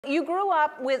You grew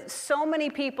up with so many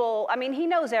people. I mean, he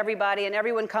knows everybody and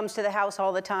everyone comes to the house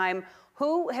all the time.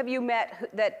 Who have you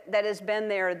met that has been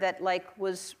there that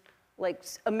was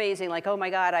amazing? Like, oh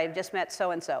my God, I just met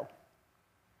so-and-so.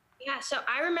 Yeah, so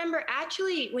I remember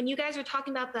actually when you guys were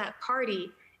talking about that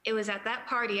party, it was at that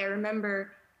party I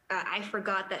remember I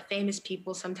forgot that famous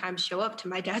people sometimes show up to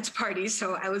my dad's parties,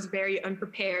 so I was very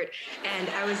unprepared. And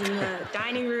I was in the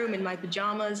dining room in my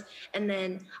pajamas, and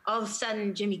then all of a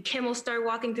sudden Jimmy Kimmel started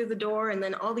walking through the door, and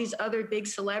then all these other big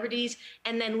celebrities,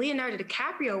 and then Leonardo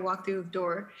DiCaprio walked through the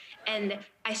door, and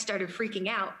I started freaking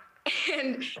out.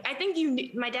 And I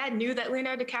think my dad knew that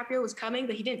Leonardo DiCaprio was coming,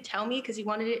 but he didn't tell me because he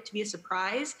wanted it to be a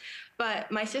surprise. But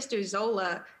my sister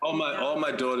Zola, all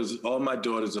my daughters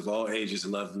of all ages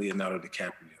love Leonardo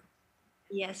DiCaprio.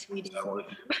 Yes, we do. So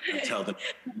I tell them,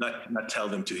 not tell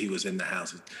them till he was in the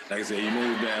house. Like I said, you know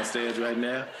who's downstairs right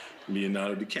now?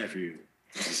 Leonardo DiCaprio.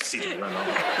 Just see him run off.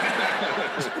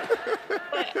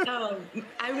 But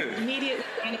I immediately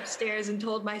ran upstairs and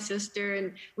told my sister,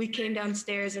 and we came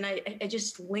downstairs, and I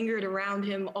just lingered around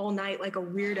him all night like a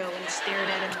weirdo and stared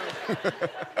at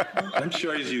him. I'm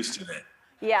sure he's used to that.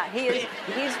 Yeah, he is.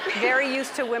 He's very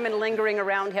used to women lingering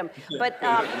around him. But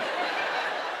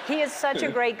he is such a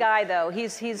great guy, though.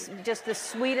 He's just the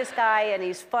sweetest guy, and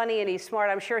he's funny and he's smart.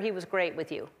 I'm sure he was great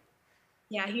with you.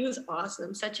 Yeah, he was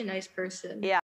awesome. Such a nice person. Yeah.